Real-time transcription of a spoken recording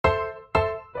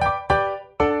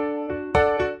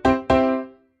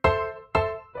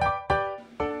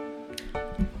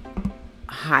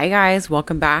Hi, guys.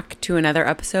 Welcome back to another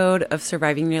episode of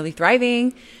Surviving Nearly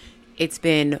Thriving. It's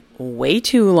been way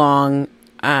too long.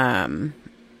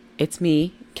 It's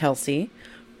me, Kelsey.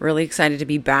 Really excited to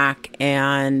be back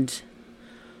and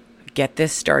get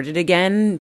this started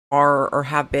again, or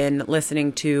have been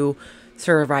listening to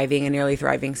Surviving and Nearly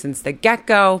Thriving since the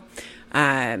get-go.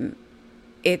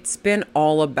 It's been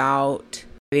all about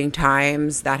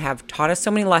times that have taught us so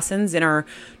many lessons in our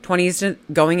 20s to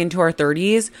going into our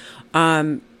 30s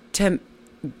to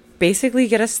basically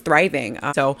get us thriving.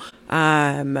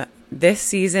 This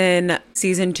season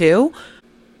 2,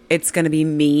 it's going to be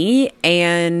me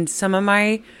and some of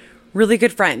my really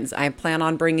good friends. I plan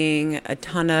on bringing a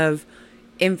ton of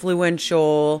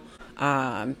influential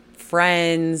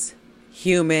friends,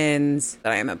 humans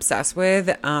that I am obsessed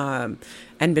with,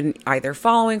 and been either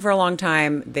following for a long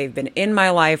time, they've been in my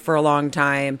life for a long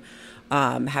time,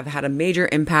 have had a major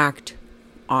impact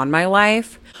on my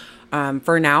life.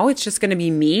 For now, it's just going to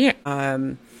be me.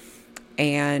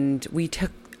 And we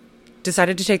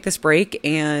decided to take this break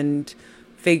and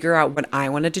figure out what I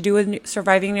wanted to do with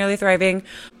Surviving Nearly Thriving,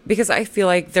 because I feel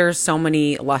like there's so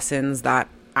many lessons that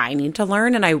I need to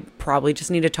learn, and I probably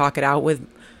just need to talk it out with,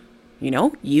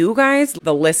 you guys,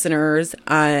 the listeners,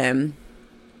 and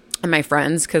my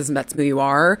friends, because that's who you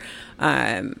are.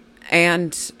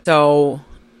 And so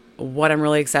what I'm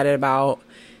really excited about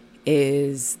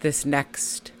is this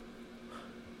next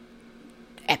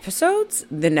episodes,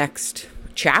 the next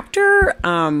chapter,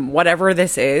 whatever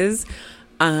this is.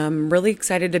 I'm really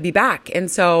excited to be back. And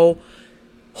so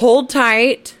hold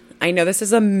tight. I know this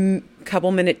is a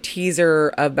couple minute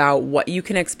teaser about what you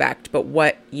can expect, but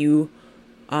what you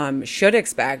should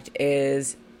expect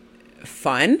is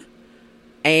fun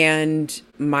and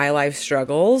my life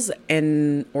struggles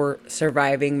or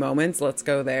surviving moments. Let's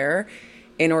go there,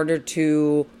 in order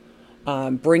to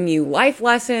bring you life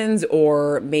lessons,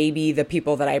 or maybe the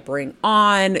people that I bring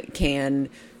on can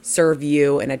serve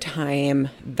you in a time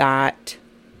that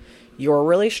you're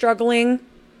really struggling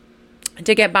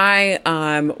to get by.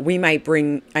 I might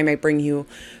bring you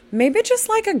maybe just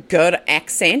like a good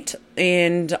accent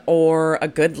or a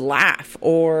good laugh,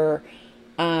 or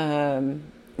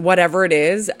whatever it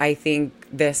is. I think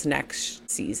this next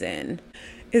season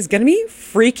is going to be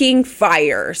freaking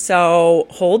fire. So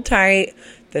hold tight.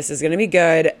 This is going to be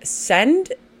good.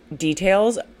 Send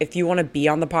details if you want to be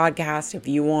on the podcast, if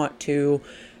you want to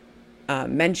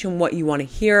mention what you want to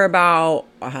hear about,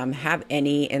 have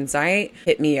any insight,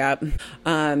 hit me up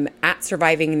at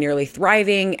Surviving Nearly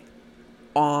Thriving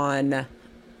on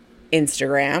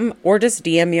Instagram, or just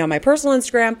DM me on my personal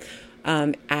Instagram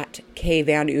at K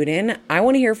Van Uden. I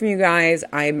want to hear from you guys.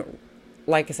 I'm,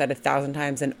 like I said 1,000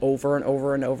 times and over and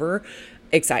over and over,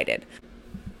 excited.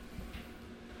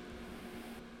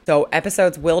 So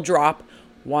episodes will drop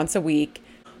once a week.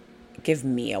 Give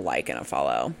me a like and a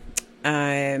follow,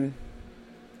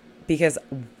 because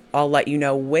I'll let you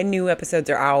know when new episodes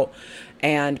are out.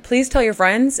 And please tell your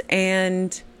friends,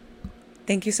 and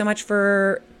thank you so much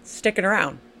for sticking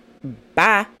around.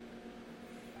 Bye.